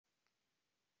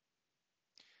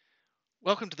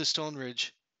Welcome to the Stone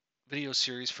Ridge video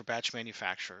series for batch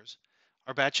manufacturers.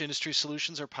 Our batch industry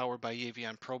solutions are powered by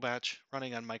YAVEON Pro Batch,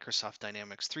 running on Microsoft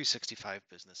Dynamics 365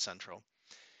 Business Central.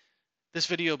 This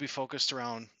video will be focused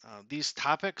around these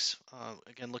topics,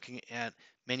 again, looking at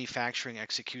manufacturing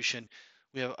execution.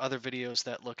 We have other videos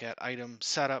that look at item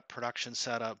setup,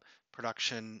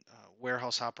 production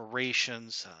warehouse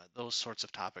operations, those sorts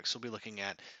of topics. We'll be looking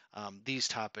at these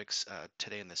topics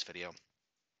today in this video.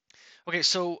 Okay,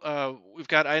 so we've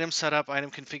got item setup,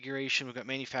 item configuration, we've got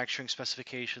manufacturing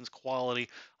specifications, quality,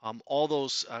 all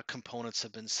those components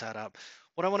have been set up.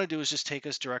 What I want to do is just take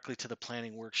us directly to the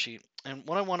planning worksheet. And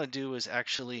what I want to do is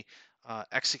actually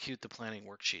execute the planning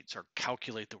worksheets or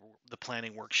calculate the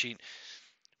planning worksheet.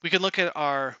 We can look at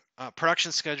our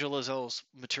production schedule as well as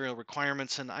material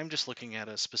requirements, and I'm just looking at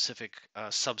a specific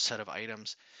subset of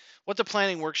items. What the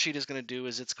planning worksheet is going to do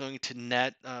is it's going to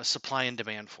net supply and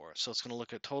demand for us. So it's going to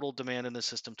look at total demand in the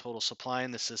system, total supply in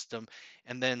the system,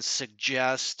 and then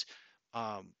suggest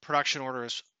production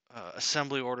orders,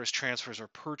 assembly orders, transfers, or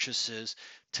purchases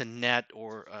to net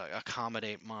or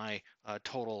accommodate my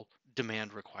total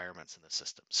demand requirements in the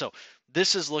system. So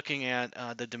this is looking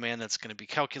at the demand that's going to be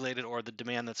calculated or the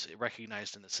demand that's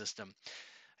recognized in the system.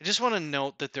 I just want to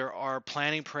note that there are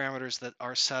planning parameters that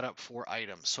are set up for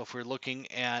items. So if we're looking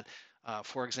at,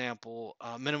 for example,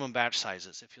 minimum batch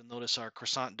sizes, if you'll notice our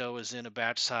croissant dough is in a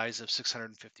batch size of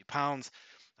 650 pounds.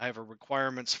 I have a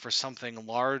requirements for something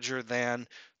larger than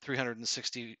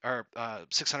 360 or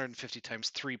 650 times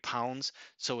 3 pounds.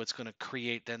 So it's going to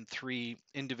create then 3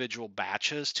 individual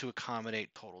batches to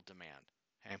accommodate total demand.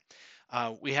 Okay.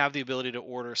 We have the ability to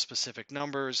order specific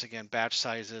numbers, again, batch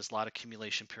sizes, a lot of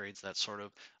accumulation periods, that sort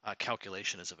of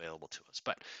calculation is available to us.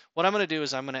 But what I'm going to do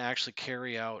is I'm going to actually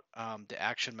carry out the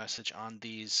action message on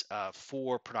these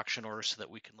 4 production orders so that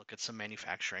we can look at some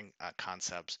manufacturing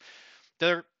concepts. The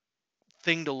other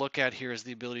thing to look at here is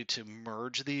the ability to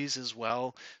merge these as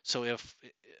well. So if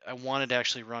I wanted to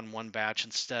actually run one batch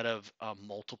instead of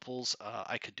multiples,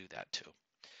 I could do that too.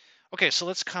 Okay, so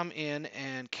let's come in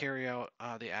and carry out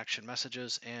the action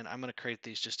messages, and I'm going to create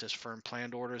these just as firm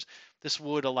planned orders. This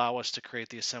would allow us to create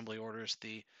the assembly orders,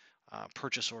 the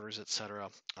purchase orders, etc.,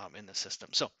 in the system.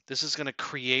 So this is going to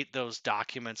create those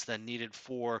documents then needed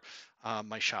for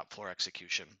my shop floor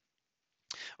execution.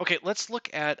 Okay, let's look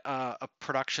at a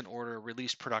production order,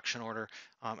 release production order,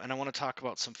 and I want to talk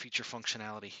about some feature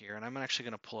functionality here. And I'm actually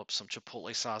going to pull up some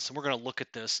Chipotle sauce, and we're going to look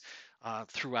at this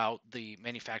throughout the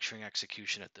manufacturing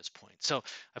execution at this point. So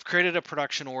I've created a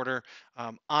production order.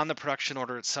 On the production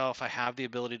order itself, I have the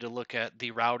ability to look at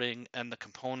the routing and the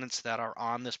components that are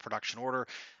on this production order.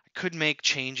 I could make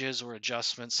changes or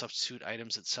adjustments, substitute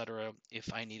items, etc.,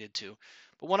 if I needed to.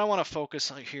 But what I want to focus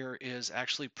on here is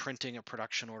actually printing a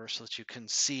production order so that you can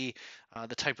see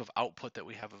the type of output that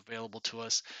we have available to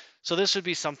us. So this would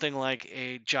be something like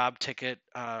a job ticket,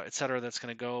 et cetera, that's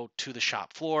going to go to the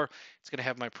shop floor. It's going to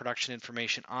have my production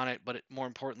information on it, but more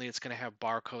importantly, it's going to have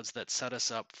barcodes that set us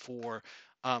up for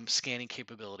scanning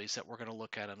capabilities that we're going to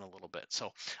look at in a little bit.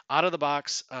 So out of the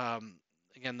box,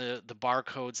 again, the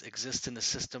barcodes exist in the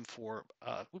system for,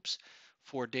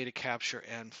 for data capture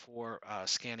and for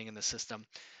scanning in the system.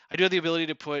 I do have the ability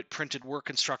to put printed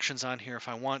work instructions on here if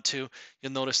I want to.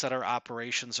 You'll notice that our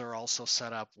operations are also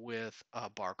set up with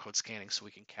barcode scanning so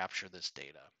we can capture this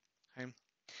data. Okay.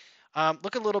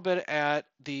 Look a little bit at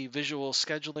the visual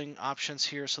scheduling options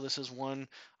here. So this is one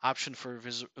option for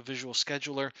a visual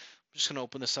scheduler. I'm just going to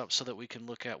open this up so that we can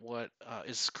look at what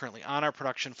is currently on our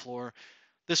production floor.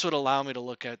 This would allow me to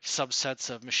look at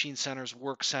subsets of machine centers,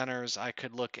 work centers. I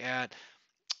could look at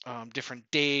different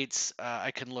dates.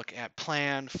 I can look at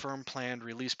firm planned,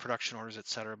 release production orders,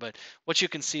 etc. But what you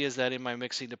can see is that in my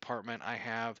mixing department, I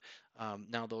have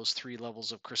now those 3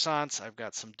 levels of croissants. I've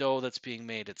got some dough that's being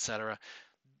made, etc.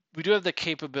 We do have the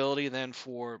capability then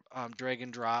for drag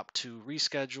and drop to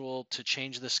reschedule, to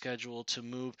change the schedule, to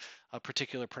move a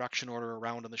particular production order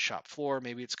around on the shop floor.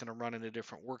 Maybe it's going to run in a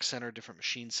different work center, different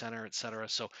machine center, etc.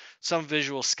 So some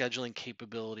visual scheduling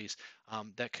capabilities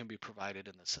that can be provided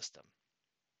in the system.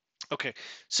 Okay,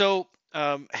 so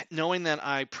knowing that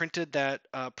I printed that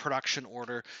production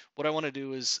order, what I want to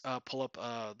do is pull up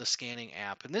the scanning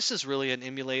app. And this is really an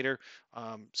emulator.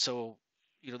 So,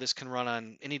 this can run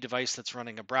on any device that's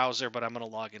running a browser, but I'm going to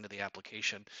log into the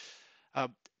application. Uh,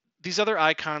 these other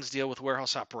icons deal with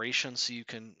warehouse operations, so you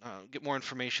can get more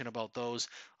information about those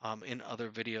in other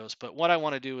videos. But what I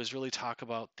want to do is really talk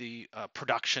about the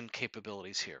production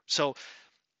capabilities here. So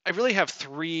I really have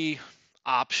 3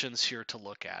 options here to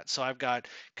look at. So I've got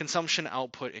consumption,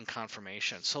 output, and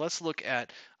confirmation. So let's look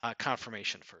at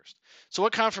confirmation first. So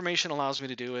what confirmation allows me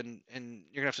to do, and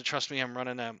you're gonna have to trust me, I'm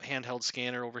running a handheld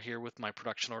scanner over here with my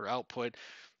production order output.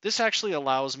 This actually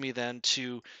allows me then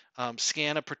to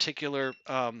scan a particular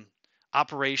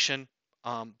operation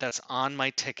that's on my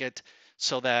ticket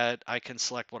so that I can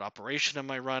select what operation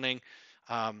am I running.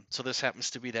 So this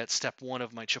happens to be that step 1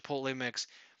 of my Chipotle mix.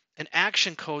 An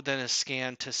action code then is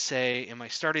scanned to say, am I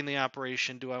starting the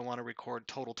operation? Do I want to record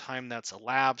total time that's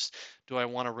elapsed? Do I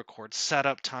want to record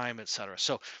setup time, etc.?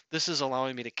 So this is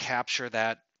allowing me to capture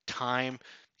that time.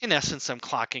 In essence, I'm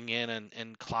clocking in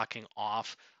and clocking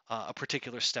off a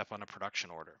particular step on a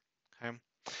production order. Okay.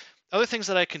 Other things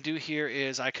that I can do here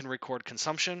is I can record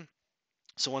consumption.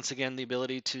 So once again, the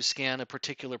ability to scan a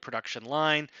particular production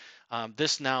line.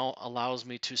 This now allows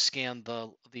me to scan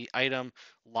the item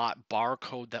lot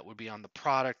barcode that would be on the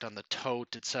product, on the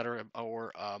tote, etc.,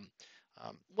 or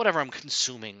whatever I'm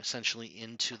consuming essentially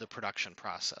into the production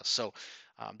process. So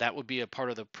that would be a part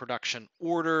of the production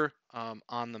order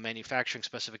on the manufacturing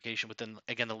specification, but then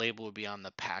again, the label would be on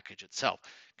the package itself.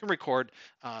 I can record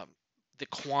the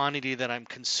quantity that I'm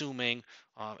consuming,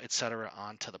 etc.,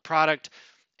 onto the product.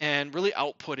 And really,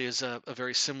 output is a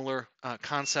very similar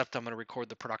concept. I'm going to record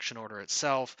the production order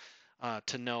itself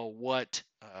to know what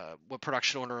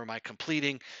production order am I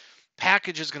completing.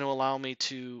 Package is going to allow me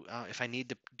to, if I need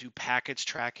to do package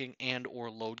tracking and or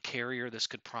load carrier, this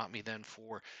could prompt me then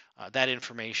for that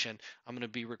information. I'm going to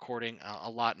be recording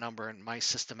a lot number, and my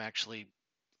system actually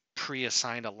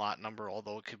pre-assigned a lot number,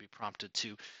 although it could be prompted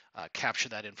to capture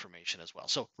that information as well.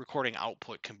 So recording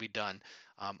output can be done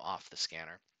off the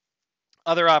scanner.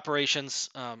 Other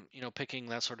operations, picking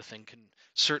that sort of thing can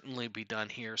certainly be done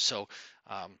here. So,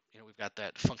 we've got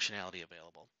that functionality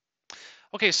available.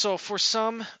 Okay, so for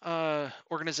some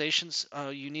organizations,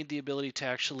 you need the ability to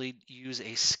actually use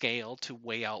a scale to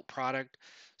weigh out product.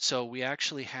 So we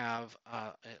actually have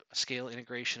a scale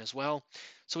integration as well.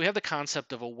 So we have the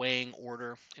concept of a weighing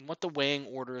order. And what the weighing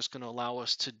order is going to allow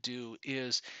us to do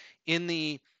is in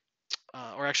the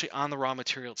or actually on the raw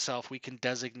material itself, we can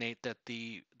designate that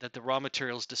the raw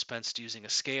material is dispensed using a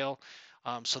scale.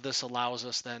 So this allows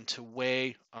us then to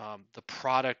weigh the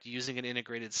product using an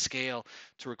integrated scale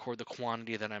to record the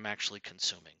quantity that I'm actually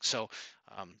consuming. So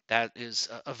that is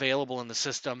available in the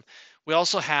system. We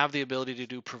also have the ability to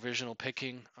do provisional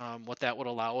picking. What that would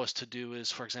allow us to do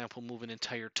is, for example, move an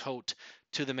entire tote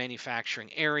to the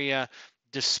manufacturing area,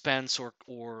 dispense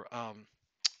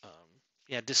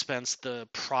dispense the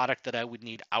product that I would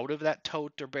need out of that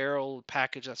tote or barrel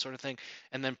package, that sort of thing,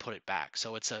 and then put it back.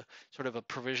 So it's a sort of a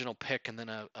provisional pick and then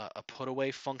a put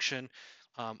away function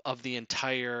of the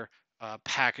entire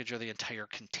package or the entire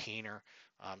container.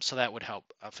 So that would help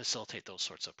facilitate those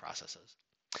sorts of processes.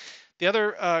 The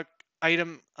other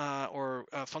item or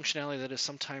functionality that is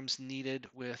sometimes needed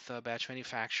with batch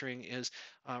manufacturing is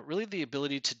really the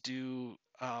ability to do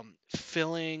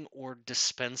filling or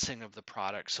dispensing of the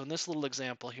product. So in this little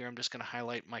example here, I'm just going to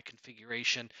highlight my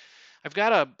configuration. I've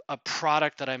got a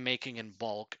product that I'm making in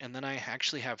bulk, and then I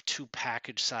actually have 2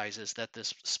 package sizes that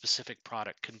this specific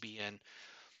product can be in.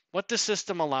 What the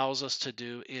system allows us to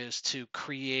do is to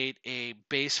create a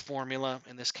base formula,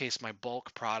 in this case, my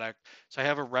bulk product. So I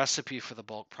have a recipe for the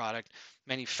bulk product,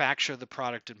 manufacture the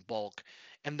product in bulk,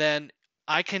 and then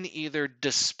I can either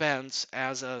dispense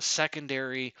as a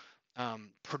secondary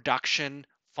production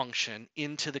function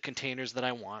into the containers that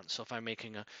I want. So if I'm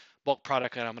making a bulk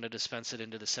product, I'm going to dispense it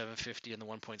into the 750 and the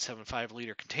 1.75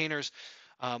 liter containers,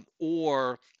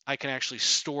 or I can actually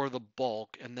store the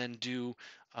bulk and then do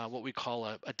what we call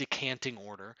a decanting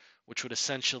order, which would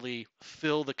essentially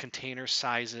fill the container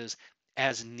sizes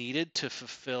as needed to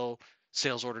fulfill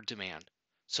sales order demand.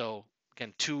 So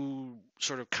again, 2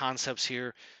 sort of concepts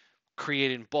here: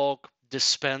 create in bulk,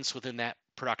 dispense within that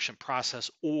production process,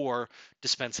 or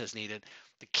dispense as needed.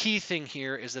 The key thing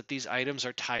here is that these items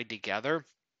are tied together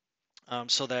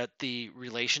so that the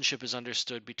relationship is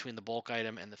understood between the bulk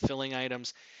item and the filling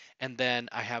items. And then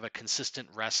I have a consistent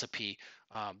recipe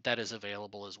that is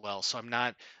available as well. So I'm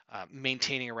not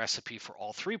maintaining a recipe for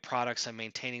all 3 products. I'm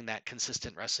maintaining that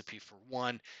consistent recipe for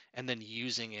one and then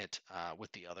using it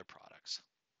with the other products.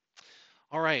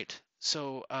 All right.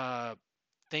 So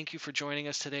thank you for joining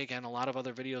us today. Again, a lot of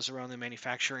other videos around the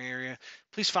manufacturing area.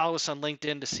 Please follow us on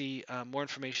LinkedIn to see more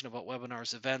information about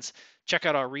webinars, events. Check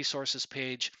out our resources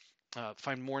page.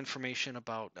 Find more information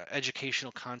about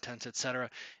educational content, etc.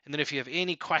 And then if you have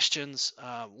any questions,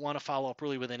 want to follow up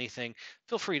really with anything,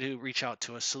 feel free to reach out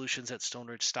to us,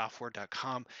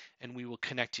 solutions@stoneridgesoftware.com, and we will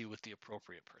connect you with the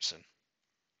appropriate person.